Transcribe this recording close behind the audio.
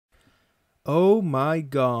Oh my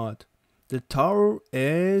god, the tower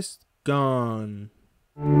is gone.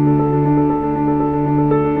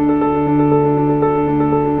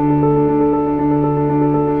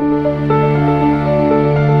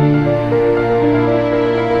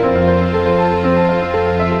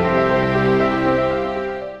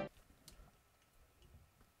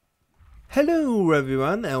 Hello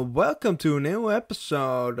everyone and welcome to a new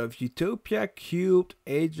episode of Utopia³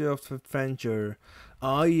 Age of Adventure.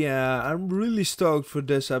 Oh yeah, I'm really stoked for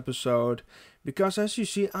this episode because as you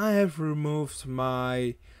see I have removed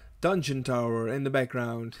my dungeon tower in the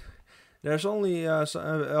background. There's only a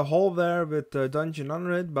hole there with the dungeon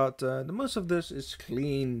under it, but the most of this is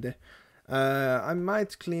cleaned. I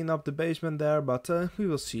might clean up the basement there, but we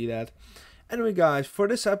will see that. Anyway guys, for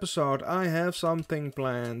this episode I have something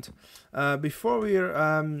planned. Before we're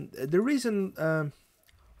the reason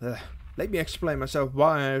let me explain myself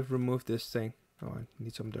why I've removed this thing. Oh, I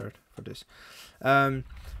need some dirt for this. I'm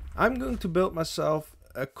going to build myself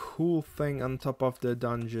a cool thing on top of the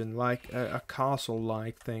dungeon, like a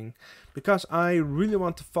castle-like thing, because I really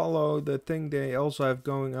want to follow the thing they also have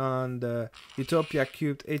going on, the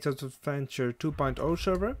Utopia³ Age of Adventure 2.0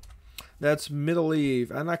 server. That's Middle Eve,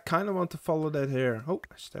 and I kind of want to follow that here. Oh,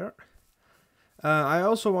 it's there. I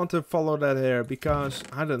also want to follow that here because,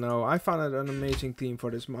 I don't know, I found it an amazing theme for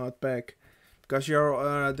this mod pack. Because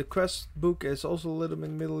your the quest book is also a little bit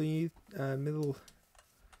Middle Eve, middle,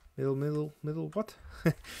 what?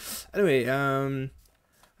 Anyway, the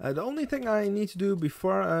only thing I need to do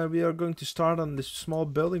before we are going to start on this small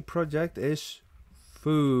building project is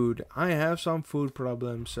food. I have some food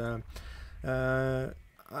problems.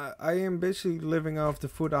 I am basically living off the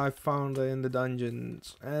food I found in the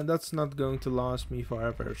dungeons, and that's not going to last me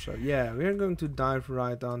forever. So yeah, we're going to dive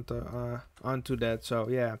right onto that. So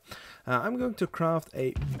yeah, I'm going to craft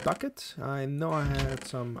a bucket. I know I had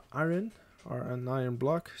some iron or an iron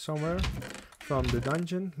block somewhere from the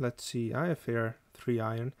dungeon. Let's see, I have here 3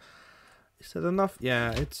 iron. Is that enough?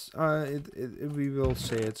 Yeah, it's we will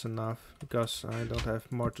say it's enough because I don't have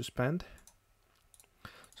more to spend.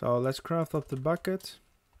 So let's craft up the bucket.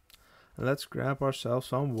 Let's grab ourselves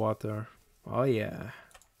some water. Oh yeah.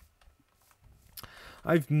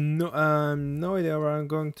 I've no idea where I'm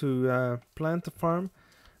going to plant the farm.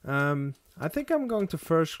 I think I'm going to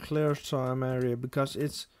first clear some area because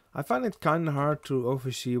I find it kind of hard to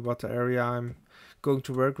oversee what area I'm going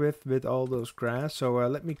to work with all those grass. So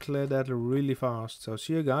let me clear that really fast. So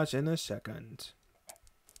see you guys in a second.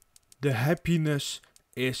 The happiness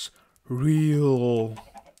is real.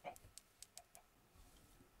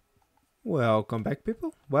 Welcome back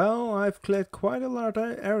people. Well, I've cleared quite a large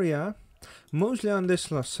area, mostly on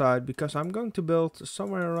this side because I'm going to build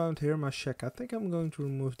somewhere around here my shack. I think I'm going to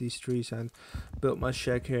remove these trees and build my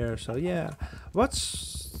shack here. So yeah,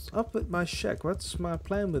 what's up with my shack? What's my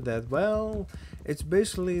plan with that? Well, it's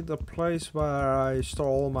basically the place where I store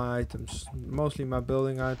all my items, mostly my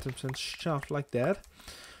building items and stuff like that.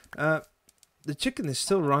 The chicken is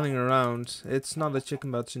still running around. It's not a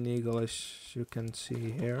chicken, but it's an eagle, as you can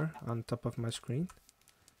see here on top of my screen.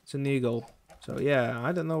 It's an eagle. So yeah,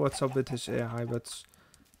 I don't know what's up with his AI, but it's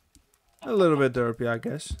a little bit derpy, I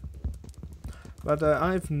guess. But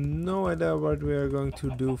I have no idea what we are going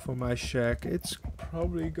to do for my shack. It's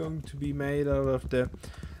probably going to be made out of the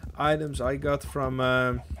items I got from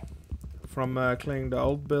clearing the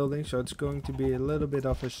old building. So it's going to be a little bit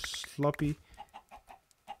of a sloppy.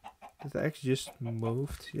 Did the X just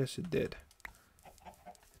moved? Yes, it did.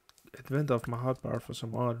 It went off my hotbar for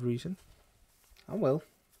some odd reason. Oh well.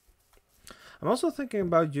 I'm also thinking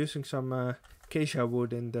about using some acacia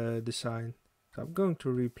wood in the design. So I'm going to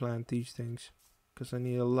replant these things because I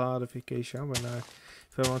need a lot of acacia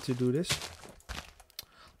if I want to do this.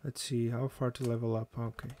 Let's see how far to level up.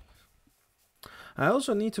 Okay. I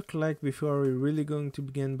also need to collect before we're really going to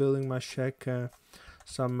begin building my shack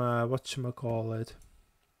some whatchamacallit.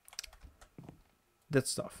 That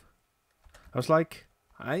stuff. I was like,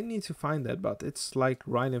 I need to find that, but it's like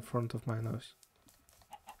right in front of my nose.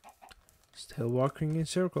 Still walking in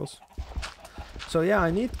circles. So yeah, I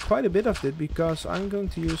need quite a bit of it because I'm going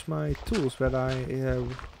to use my tools that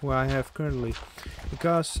who I have currently,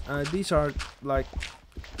 because these are like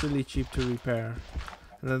really cheap to repair,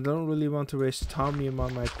 and I don't really want to waste titanium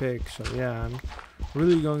on my pick. So yeah, I'm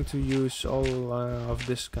really going to use all of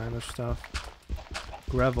this kind of stuff.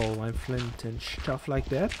 Gravel and flint and stuff like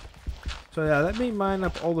that. So yeah, let me mine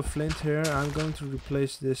up all the flint here. I'm going to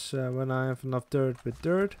replace this when I have enough dirt with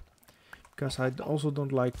dirt, because I also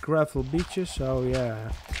don't like gravel beaches. So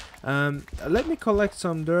yeah, let me collect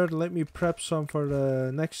some dirt, let me prep some for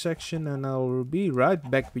the next section, and I'll be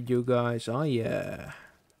right back with you guys. Oh yeah.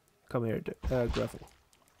 Come here, gravel.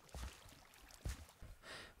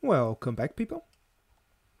 Welcome back, people.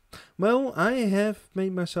 Well, I have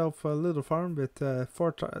made myself a little farm with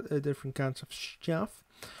 4 different kinds of stuff.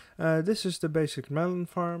 This is the basic melon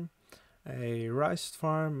farm, a rice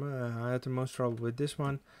farm. I had the most trouble with this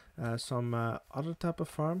one. Some other type of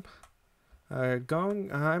farm.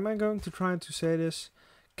 Am I going to try to say this?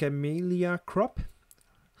 Camellia crop.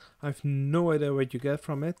 I have no idea what you get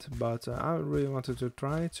from it, but I really wanted to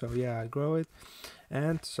try it, so yeah, I grow it.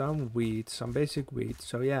 And some wheat, some basic wheat.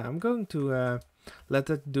 So yeah, I'm going to let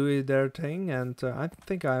it do their thing, and I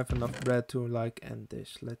think I have enough bread to like end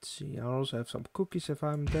this. Let's see, I also have some cookies if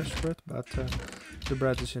I'm desperate, but the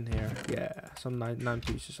bread is in here. Yeah, some 9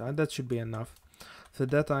 pieces. That should be enough. For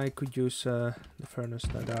that I could use the furnace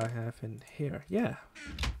that I have in here. Yeah.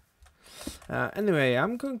 Anyway,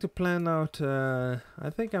 I'm going to plan out, I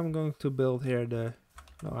think I'm going to build here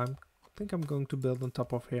I think I'm going to build on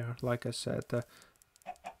top of here, like I said.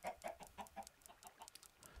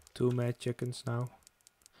 2 mad chickens now.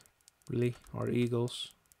 Really? Or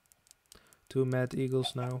eagles? 2 mad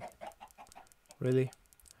eagles now. Really?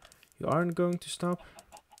 You aren't going to stop?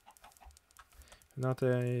 Not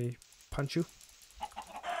a punch you?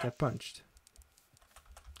 Get punched.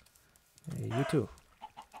 Hey, you too.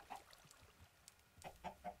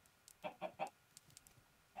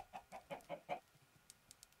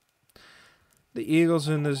 The eagles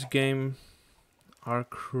in this game are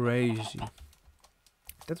crazy.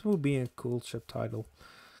 That would be a cool subtitle.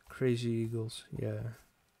 Crazy eagles, yeah.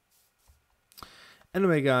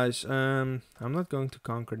 Anyway, guys, I'm not going to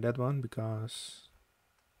conquer that one because...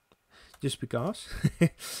 Just because.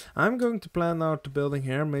 I'm going to plan out the building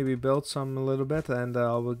here, maybe build some a little bit, and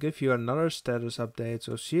I will give you another status update.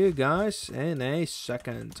 So see you guys in a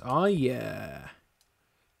second. Oh yeah.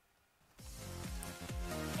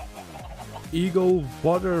 Eagle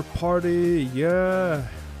water party, yeah.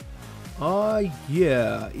 Oh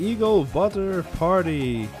yeah, Eagle water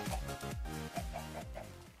party.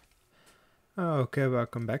 Okay,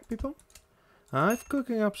 welcome back, people. I'm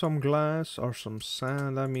cooking up some glass or some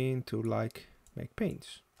sand, I mean, to like make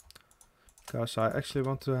paints. Because I actually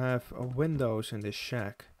want to have windows in this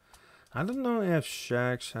shack. I don't know if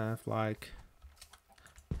shacks have like...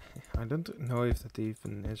 I don't know if that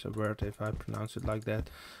even is a word if I pronounce it like that.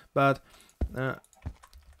 But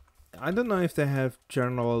I don't know if they have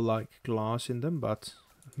general like glass in them, but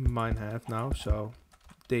mine have now, so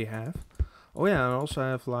they have. Oh yeah, I also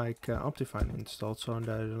have like Optifine installed, so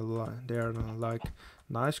they're like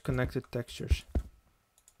nice connected textures.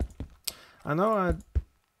 I know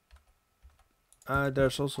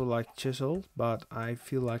there's also like chisel, but I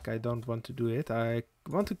feel like I don't want to do it. I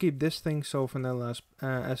want to keep this thing so vanilla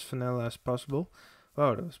as vanilla as possible.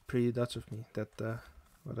 Wow, that was pretty Dutch of me. That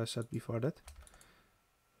what I said before that.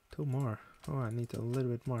 2 more. Oh, I need a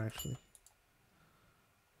little bit more actually.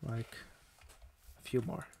 Like a few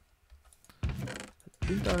more.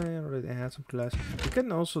 Didn't I already had some glass? You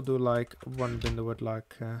can also do like one window with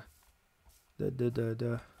like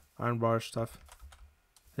the iron bar stuff.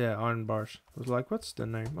 Yeah, iron bars. I was like, what's the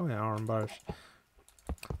name? Oh yeah, iron bars.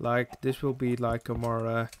 Like this will be like a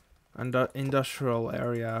more industrial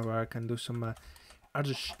area where I can do some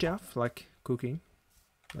other stuff like cooking.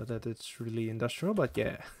 Not that it's really industrial, but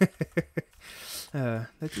yeah.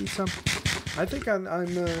 Let's eat some. I think I'm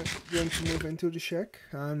going to move into the shack.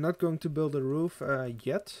 I'm not going to build a roof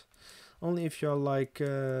yet. Only if you're like,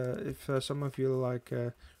 if some of you are like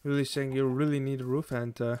really saying you really need a roof,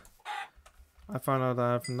 and I found out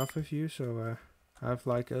I have enough of you, so I have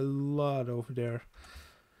like a lot over there.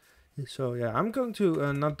 So yeah, I'm going to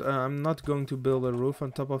I'm not going to build a roof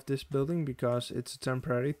on top of this building because it's a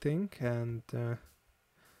temporary thing, and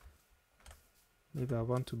maybe I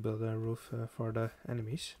want to build a roof for the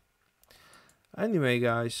enemies. Anyway,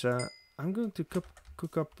 guys, I'm going to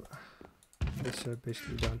cook up. It's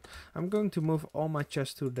basically done. I'm going to move all my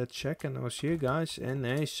chests to that shack, and I'll see you guys in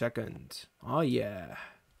a second. Oh yeah.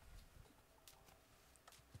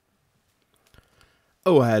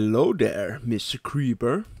 Oh, hello there, Mr.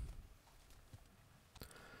 Creeper.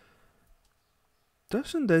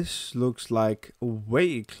 Doesn't this looks like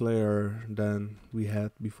way clearer than we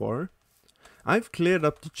had before? I've cleared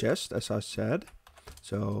up the chest, as I said,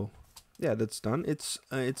 so yeah, that's done.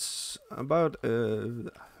 It's about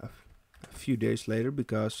a few days later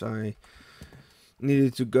because I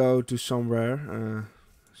needed to go to somewhere,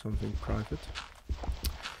 something private.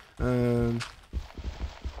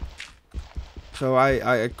 So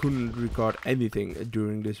I couldn't record anything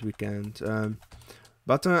during this weekend.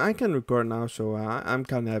 But I can record now, so I'm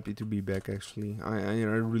kind of happy to be back. Actually, I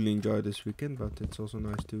really enjoyed this weekend, but it's also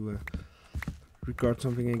nice to record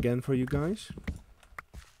something again for you guys.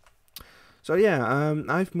 So yeah,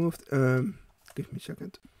 I've moved. Give me a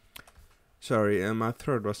second. Sorry, my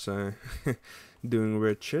throat was doing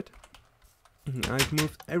weird shit. I've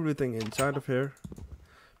moved everything inside of here.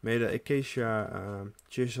 Made an acacia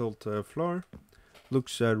chiseled floor.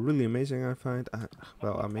 Looks really amazing, I find.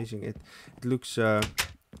 Well, amazing. It looks. I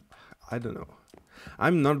don't know.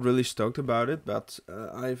 I'm not really stoked about it, but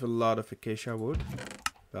I have a lot of acacia wood.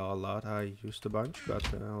 Well, a lot. I used a bunch, but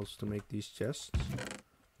also to make these chests.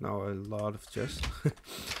 Now a lot of chests.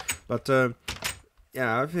 But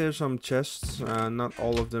yeah, I have here some chests. Not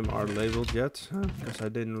all of them are labeled yet, because I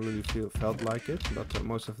didn't really felt like it. But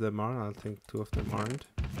most of them are. I think 2 of them aren't.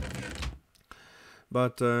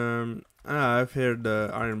 But I have here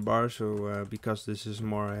the iron bar, so because this is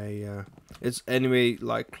more a it's anyway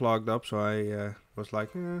like clogged up, so I was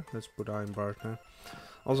like, let's put iron bars now.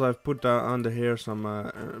 Also, I've put under here some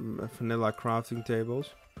vanilla crafting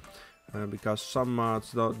tables, because some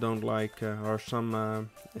mods don't like, or some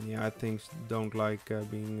yeah, things don't like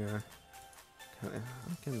being.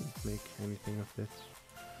 I can make anything of this,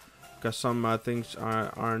 because some things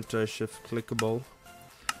aren't shift clickable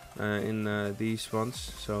in these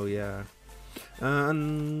ones. So yeah.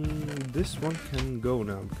 And this one can go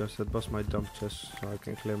now, because that was my dump chest, so I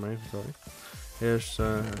can clear my inventory. Here's,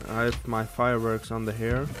 I have my fireworks under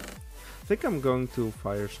here. I think I'm going to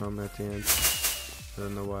fire some at the end. I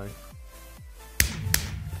don't know why.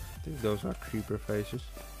 I think those are creeper faces.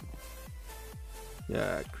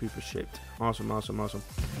 Yeah, creeper shaped. Awesome, awesome, awesome.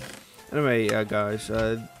 Anyway, guys,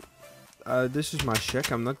 this is my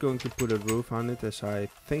shack. I'm not going to put a roof on it, as I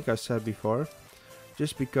think I said before.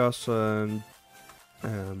 Just because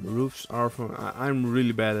roofs are from... I'm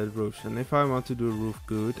really bad at roofs, and if I want to do a roof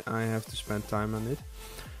good, I have to spend time on it.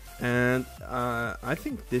 And I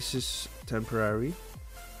think this is temporary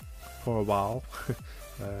for a while.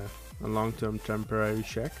 A long-term temporary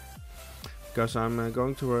shack, because I'm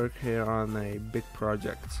going to work here on a big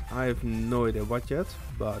project. I have no idea what yet,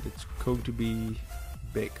 but it's going to be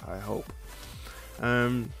big, I hope.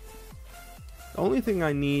 The only thing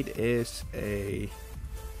I need is a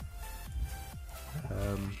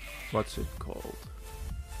what's it called?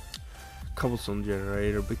 Cobblestone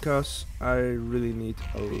generator, because I really need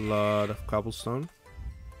a lot of cobblestone.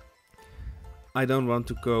 I don't want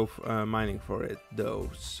to go mining for it though,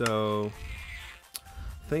 so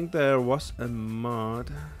I think there was a mod.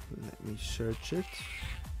 Let me search it.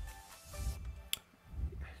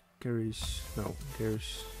 Gary's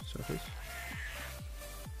surface.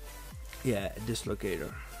 Yeah,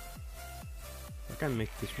 dislocator. I can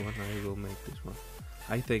make this one. I will make this one.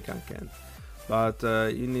 I think I can, but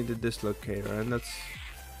you need a dislocator, and that's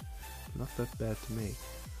not that bad to make.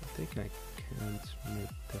 I think I can't make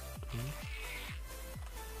that one.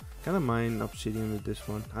 Can I mine obsidian with this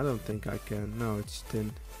one? I don't think I can. No, it's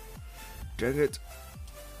tin. Dang it!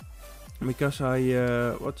 Because I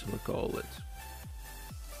whatchamacallit.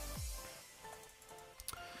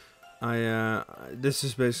 This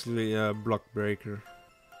is basically a block breaker,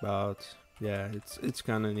 but yeah, it's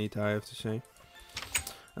kind of neat, I have to say.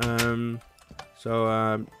 I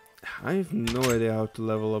have no idea how to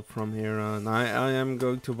level up from here on. I am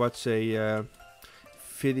going to watch a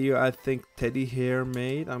video I think Teddy here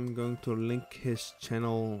made. I'm going to link his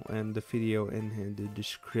channel and the video in the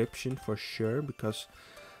description for sure, because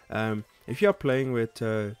if you're playing with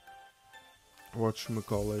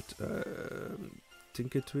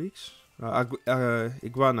Tinker Tweaks,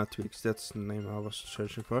 Iguana Tweaks, that's the name I was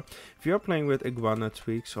searching for. If you're playing with Iguana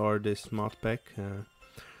Tweaks or this mod pack,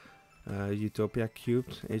 Utopia³,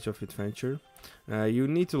 Age of Adventure, you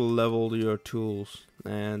need to level your tools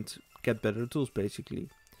and get better tools, basically.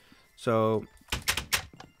 So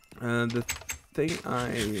the thing I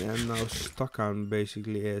am now stuck on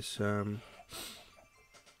basically is I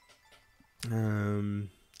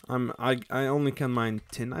only can mine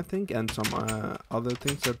tin, I think, and some other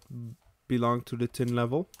things that belong to the tin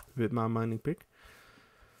level with my mining pick.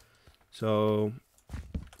 So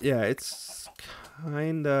yeah, it's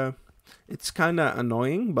kinda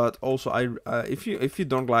annoying, but also if you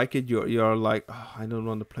don't like it, you're like, oh, I don't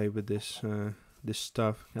want to play with this this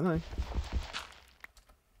stuff. Can I?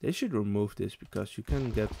 They should remove this, because you can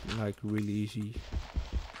get like really easy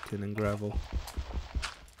tin and gravel.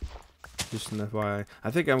 Just an FYI. I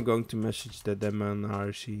think I'm going to message the demo on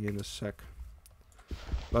RC in a sec.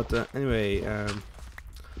 But anyway,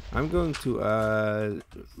 I'm going to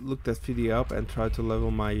look that video up and try to level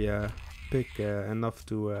my pick enough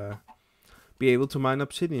to be able to mine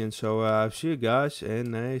obsidian. So I'll see you guys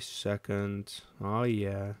in a second. Oh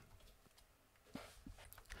yeah.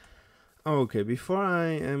 Okay, before I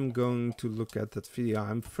am going to look at that video,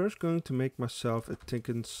 I'm first going to make myself a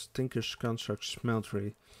Tinker's Construct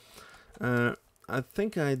smeltery. I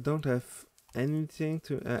think I don't have anything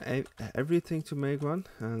to everything to make one.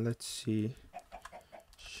 Let's see.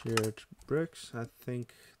 Shared bricks. I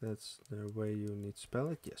think that's the way you need to spell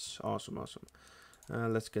it. Yes, awesome, awesome.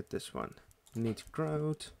 Let's get this one. Need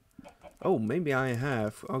crowd. Oh, maybe I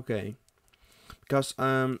have. Okay. Because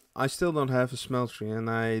I still don't have a smeltery, and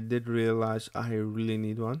I did realize I really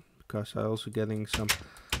need one, because I also getting some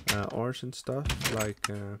ores and stuff, like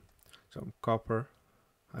some copper.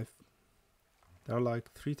 There are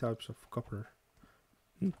like 3 types of copper.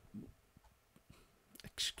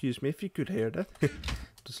 Excuse me if you could hear that.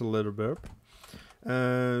 Just a little burp.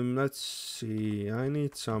 Let's see. I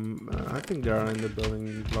need some. I think they are in the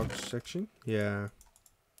building blocks section. Yeah.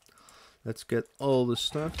 Let's get all the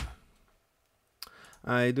stuff.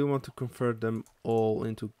 I do want to convert them all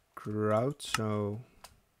into grout, so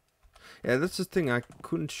yeah, that's the thing. I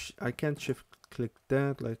can't shift click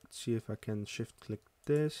that. Let's see if I can shift click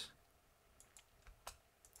this.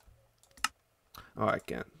 Oh, I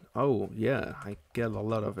can. Oh yeah, I get a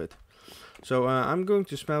lot of it. So I'm going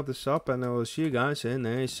to smelt this up, and I will see you guys in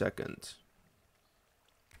a second.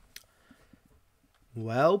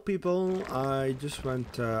 Well, people, I just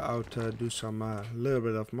went out to do some little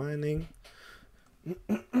bit of mining.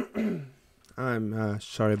 I'm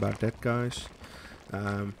sorry about that, guys.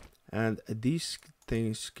 And these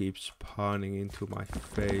things keep spawning into my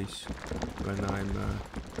face when I'm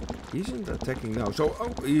he isn't attacking now. So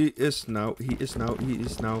he is now.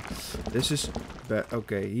 This is bad.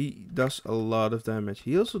 Okay, he does a lot of damage.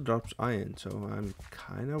 He also drops iron, so I'm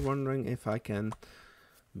kind of wondering if I can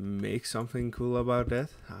make something cool about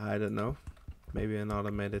that. I don't know. Maybe an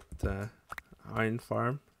automated iron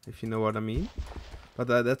farm, if you know what I mean. But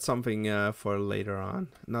that's something for later on.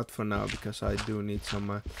 Not for now, because I do need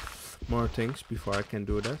some more things before I can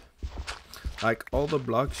do that. Like all the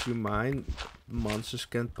blocks you mine, monsters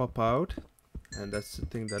can pop out. And that's the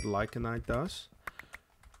thing that Lycanite does.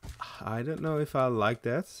 I don't know if I like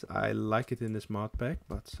that. I like it in this mod pack,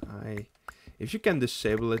 but if you can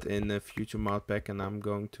disable it in a future mod pack, and I'm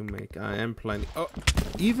going to make, I am planning. Oh,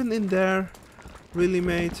 even in there, really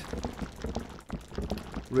mate.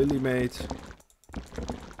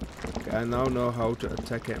 Okay, I now know how to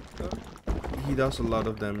attack him. He does a lot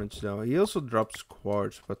of damage though. He also drops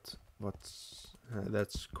quartz, but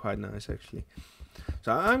that's quite nice actually.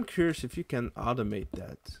 So I'm curious if you can automate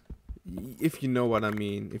that. If you know what I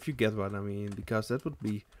mean, if you get what I mean, because that would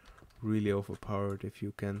be really overpowered if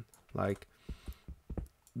you can like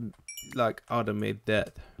automate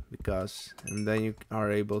that, because and then you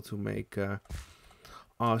are able to make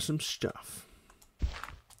awesome stuff.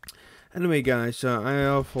 Anyway, guys, I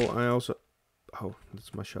also oh,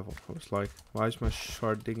 that's my shovel. I was like, why is my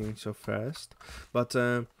shard digging so fast? But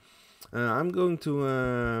I'm going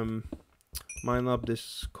to mine up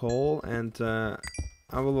this coal, and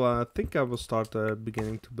I will think I will start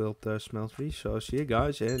beginning to build the smeltery. So see you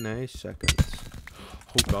guys in a second.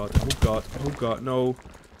 Oh god, oh god, oh god, no,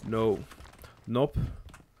 nope.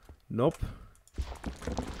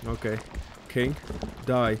 Okay, king,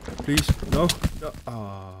 die, please, no.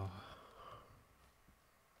 Ah.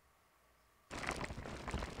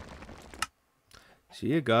 See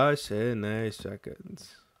you guys in a second.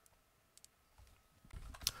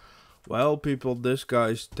 Well, people, this guy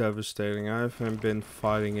is devastating. I haven't been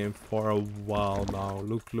fighting him for a while now.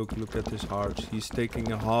 Look at his hearts. He's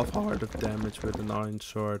taking a half heart of damage with an iron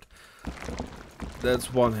sword.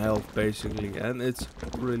 That's 1 health basically, and it's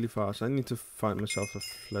really fast. I need to find myself a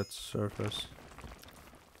flat surface.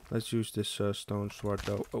 Let's use this stone sword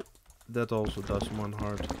though. Oh, that also does 1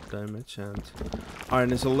 heart damage, and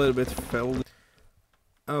iron is a little bit filled.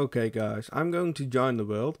 Okay, guys, I'm going to join the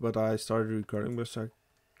world, but I started recording, but I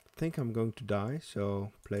think I'm going to die,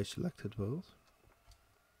 so play selected world.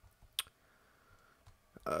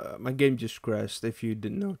 My game just crashed, if you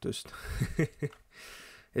didn't notice.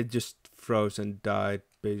 It just froze and died,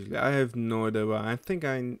 basically. I have no idea why. I think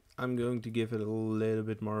I'm going to give it a little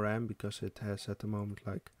bit more RAM, because it has at the moment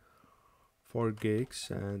like 4 gigs,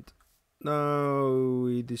 and no,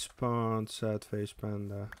 he despawned, sad face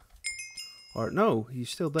panda. Or no, he's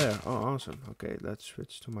still there. Oh, awesome. Okay, let's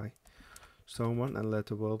switch to my stone one and let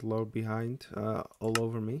the world load behind all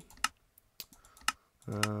over me.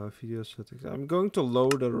 Video settings. I'm going to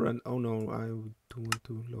lower the run. Oh no, I do want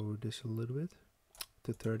to lower this a little bit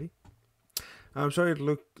to 30. I'm sorry,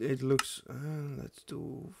 it looks. Let's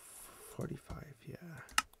do 45. Yeah.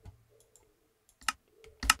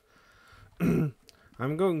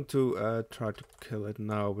 I'm going to try to kill it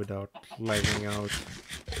now without lagging out.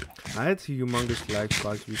 I had humongous lag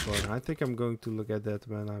spikes before, and I think I'm going to look at that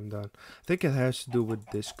when I'm done. I think it has to do with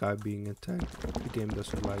this guy being attacked. The game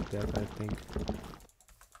doesn't like that, I think.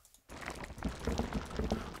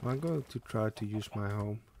 I'm going to try to use my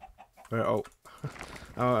home. Where? Oh,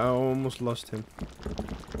 I almost lost him.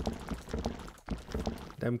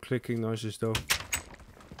 Damn clicking noises though.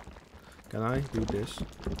 Can I do this?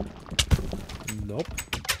 Nope.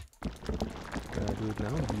 Can I do it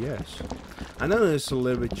now? Yes. I know it's a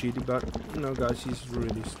little bit cheaty, but you know, guys, he's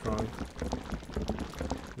really strong.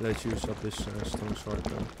 Let's use up this stone sword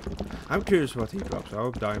though. I'm curious what he drops. I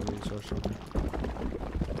hope diamonds or something.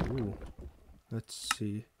 Ooh. Let's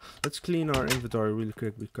see. Let's clean our inventory really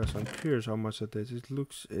quick because I'm curious how much it is. It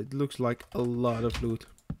looks like a lot of loot.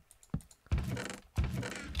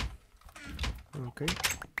 Okay.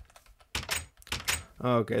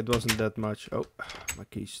 Okay, it wasn't that much. Oh, my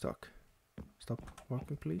key's stuck. Stop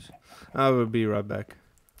walking, please. I will be right back.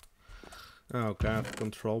 Okay, I have to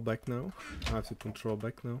control back now.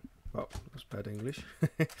 Oh, that's bad English.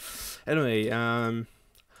 Anyway,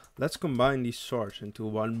 let's combine these swords into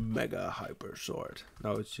one mega hyper sword.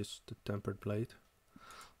 No, it's just the tempered blade.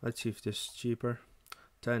 Let's see if this is cheaper.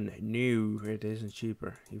 10. No, it isn't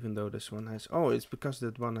cheaper. Even though this one has... Oh, it's because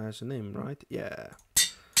that one has a name, right? Yeah.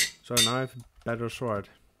 So now I have a better sword.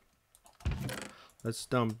 Let's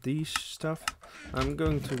dump these stuff. I'm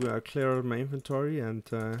going to clear out my inventory, and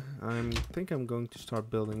I think I'm going to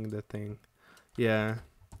start building the thing. Yeah.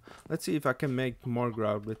 Let's see if I can make more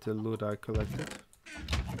grout with the loot I collected.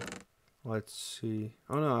 Let's see.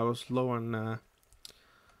 Oh no, I was low on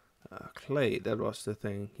clay. That was the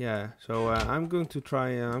thing. Yeah. So I'm going to try.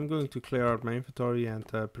 I'm going to clear out my inventory and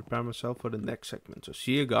prepare myself for the next segment. So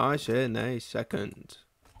see you guys in a second.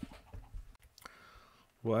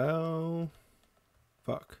 Well,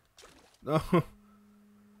 fuck. No.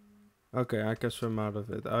 Okay, I can swim out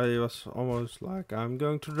of it. I was almost like I'm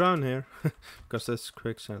going to drown here because that's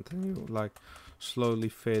quicksand and you like slowly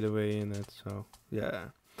fade away in it. So yeah.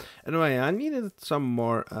 Anyway, I needed some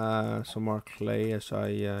more clay, as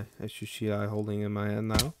you see, I holding in my hand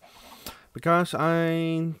now, because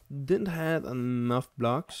I didn't have enough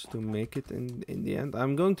blocks to make it in the end.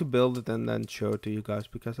 I'm going to build it and then show it to you guys,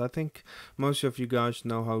 because I think most of you guys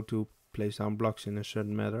know how to place down blocks in a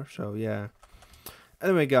certain manner. So yeah.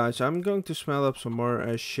 Anyway, guys, I'm going to smelt up some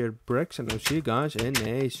more sheared bricks, and I'll see you guys in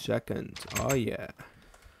a second. Oh yeah.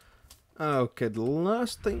 Okay, the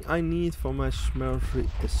last thing I need for my smeltery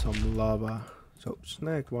is some lava. So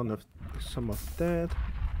snag some of that.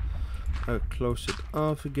 I'll close it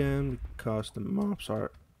off again because the mobs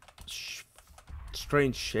are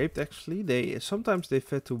strange shaped. Actually, sometimes they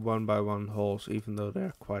fit to 1x1 holes, even though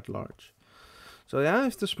they're quite large. So yeah, I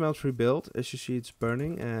have the smeltery built. As you see, it's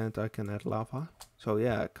burning, and I can add lava. So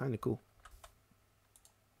yeah, kind of cool.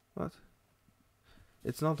 What?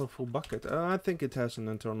 It's not a full bucket. I think it has an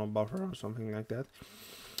internal buffer or something like that.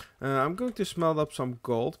 I'm going to smelt up some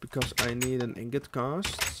gold because I need an ingot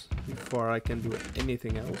cast before I can do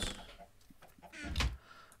anything else.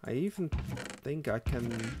 I even think I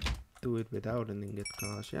can do it without an ingot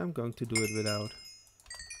cast. Yeah, I'm going to do it without.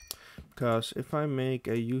 Because if I make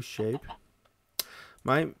a U shape,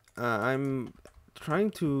 I'm trying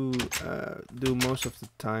to do most of the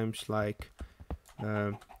times like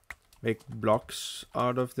make blocks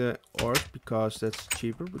out of the ore because that's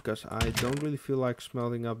cheaper, because I don't really feel like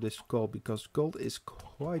smelting up this gold because gold is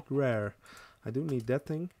quite rare. I do need that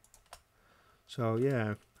thing. So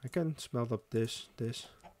yeah, I can smelt up this.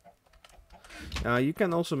 You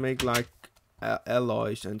can also make like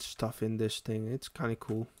alloys and stuff in this thing. It's kind of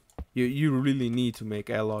cool. You really need to make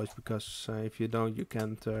alloys because if you don't, you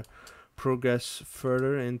can't progress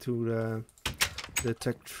further into the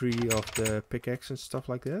tech tree of the pickaxe and stuff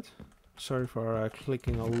like that. Sorry for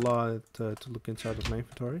clicking a lot to look inside of my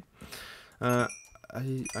inventory. I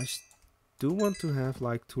do want to have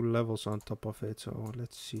like 2 levels on top of it, so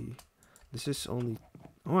let's see. This is only...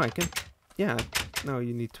 Oh, I can... Yeah, no,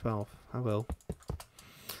 you need 12. I will.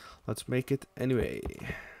 Let's make it anyway.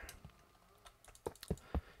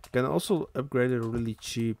 You can also upgrade it really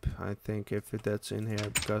cheap, I think, if that's in here,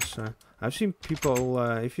 because I've seen people,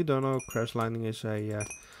 if you don't know, Crash Landing is a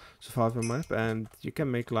survival map, and you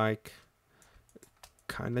can make like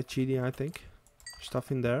kinda cheaty, I think,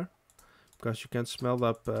 stuff in there, because you can smelt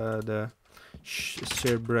up the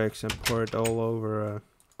sheared bricks and pour it all over.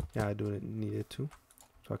 Yeah, I do need it too,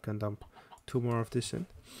 so I can dump 2 more of this in.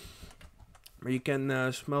 But you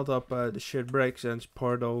can smelt up the sheared bricks and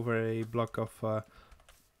pour it over a block of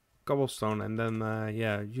cobblestone, and then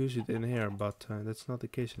yeah, use it in here, but that's not the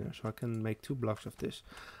case in here, so I can make 2 blocks of this.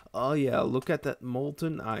 Oh yeah, look at that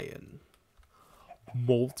molten iron.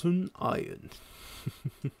 molten iron.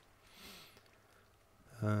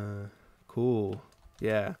 Cool.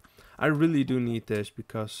 Yeah, I really do need this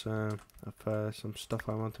because of some stuff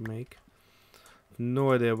I want to make.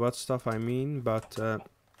 No idea what stuff I mean, but I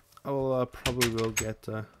will probably will get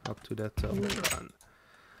up to that later on.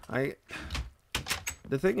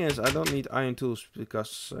 The thing is, I don't need iron tools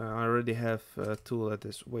because I already have a tool that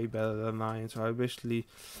is way better than iron. So I basically,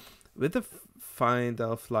 with the find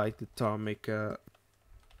of like the atomic iron,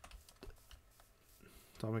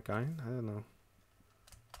 I don't know.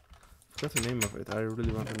 Forgot the name of it. I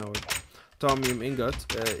really want to know it. Atomium ingot.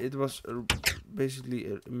 It was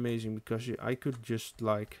basically amazing because I could just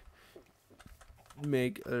like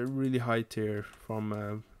make a really high tier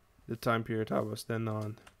from the time period I was then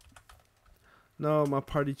on. No, my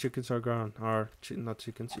party chickens are gone. Not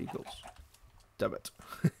chickens, eagles. Damn it.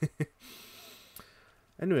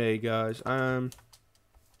 Anyway, guys, I'm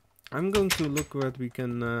going to look what we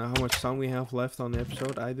can, how much time we have left on the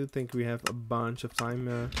episode. I do think we have a bunch of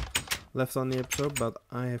time left on the episode, but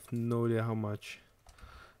I have no idea how much.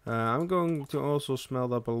 I'm going to also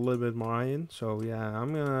smelt up a little bit more iron. So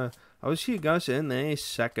yeah, I will see you guys in a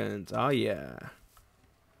second. Oh yeah.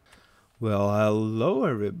 Well, hello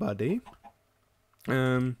everybody.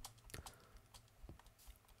 I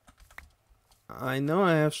know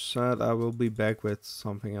I have said I will be back with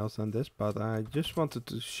something else than this, but I just wanted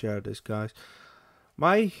to share this, guys.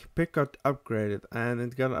 My pick got upgraded, and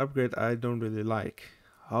it got an upgrade I don't really like.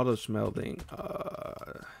 Auto smelting.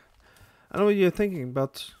 I know what you're thinking,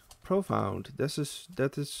 but profound.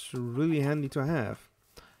 That is really handy to have.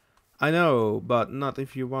 I know, but not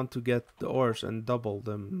if you want to get the ores and double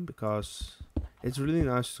them, because it's really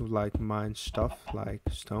nice to like mine stuff like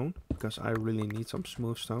stone, because I really need some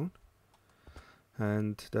smooth stone,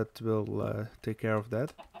 and that will take care of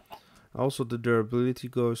that. Also, the durability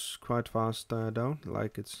goes quite fast down,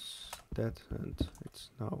 like it's that, and it's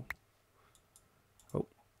now. Oh,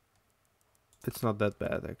 it's not that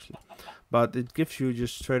bad actually, but it gives you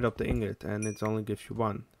just straight up the ingot, and it only gives you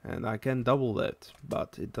one, and I can double that,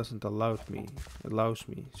 but it doesn't allows me.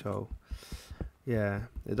 So yeah,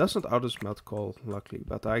 it doesn't auto smelt coal, luckily,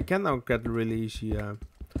 but I can now get really easy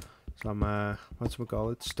some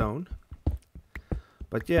stone.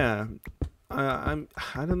 But yeah, I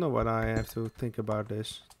don't know what I have to think about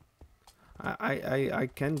this. I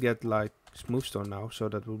can get like smooth stone now, so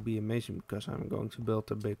that will be amazing because I'm going to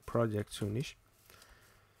build a big project soonish.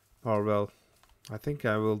 Or well, I think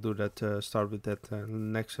I will do that. Start with that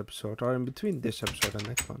next episode, or in between this episode and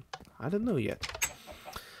next one. I don't know yet.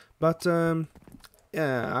 But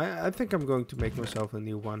yeah, I think I'm going to make myself a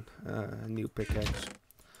new one, a new pickaxe.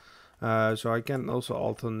 So I can also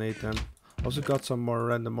alternate them. Also got some more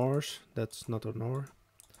random ores. That's not an ore.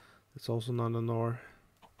 That's also not an ore.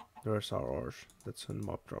 There's our ores. That's a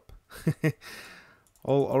mob drop.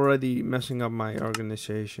 Already messing up my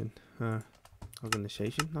organization.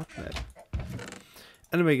 Organization? Not bad.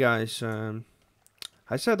 Anyway, guys, I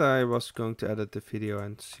said I was going to edit the video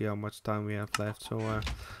and see how much time we have left. So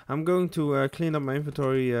I'm going to clean up my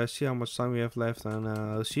inventory, see how much time we have left, and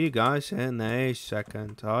I'll see you guys in a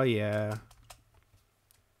second. Oh yeah.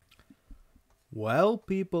 Well,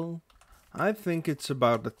 people, I think it's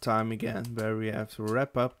about the time again where we have to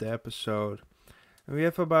wrap up the episode. And we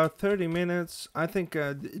have about 30 minutes. I think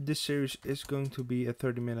this series is going to be a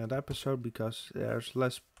 30-minute episode because there's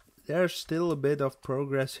still a bit of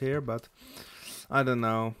progress here, but I don't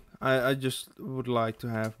know. I just would like to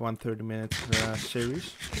have one 30-minute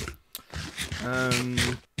series.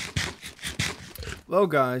 Well,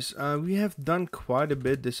 guys, we have done quite a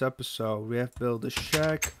bit this episode. We have built a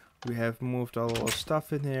shack. We have moved all our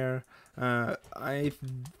stuff in here. I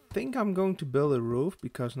think I'm going to build a roof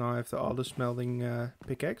because now I have the auto smelting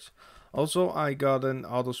pickaxe. Also, I got an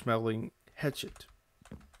auto smelting hatchet.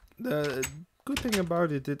 The good thing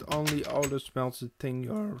about it only auto smelts the thing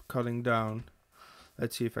you're cutting down.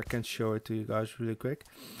 Let's see if I can show it to you guys really quick.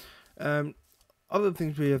 Other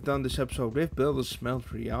things we have done this episode, we've built a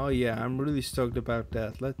smeltery. Oh yeah, I'm really stoked about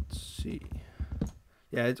that. Let's see.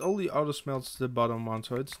 Yeah, it only auto smelts the bottom one,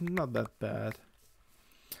 so it's not that bad.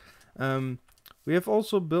 We have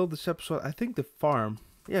also built this episode, I think, the farm.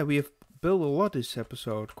 Yeah, we have built a lot this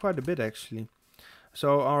episode, quite a bit actually.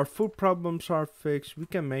 So our food problems are fixed. We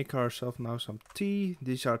can make ourselves now some tea.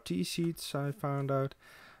 These are tea seeds, I found out.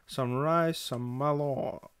 Some rice, some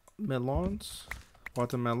melons,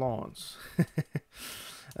 watermelons.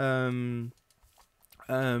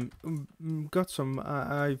 Got some.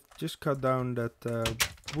 I've just cut down that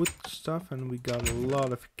wood stuff, and we got a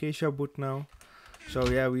lot of acacia wood now. So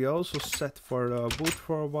yeah, we also set for the wood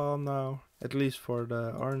for a while now, at least for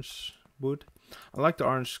the orange wood. I like the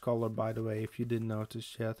orange color, by the way, if you didn't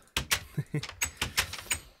notice yet.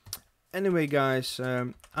 Anyway, guys,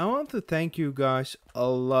 I want to thank you guys a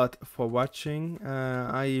lot for watching.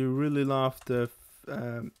 I really love the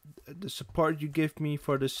support you give me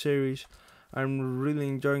for the series. I'm really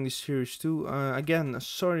enjoying the series too. Again,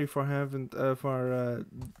 sorry for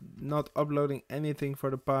not uploading anything for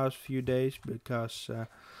the past few days because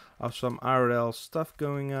of some RL stuff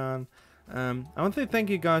going on. I want to thank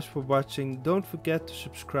you guys for watching. Don't forget to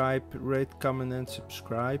subscribe, rate, comment, and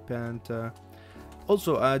subscribe. And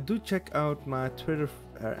also, do check out my Twitter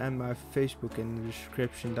and my Facebook in the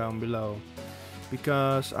description down below,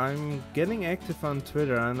 because I'm getting active on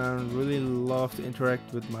Twitter and I really love to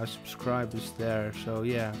interact with my subscribers there. So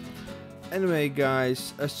yeah. Anyway,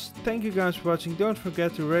 guys, thank you guys for watching. Don't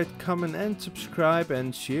forget to rate, comment, and subscribe.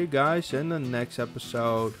 And see you guys in the next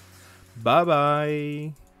episode. Bye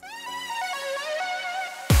bye.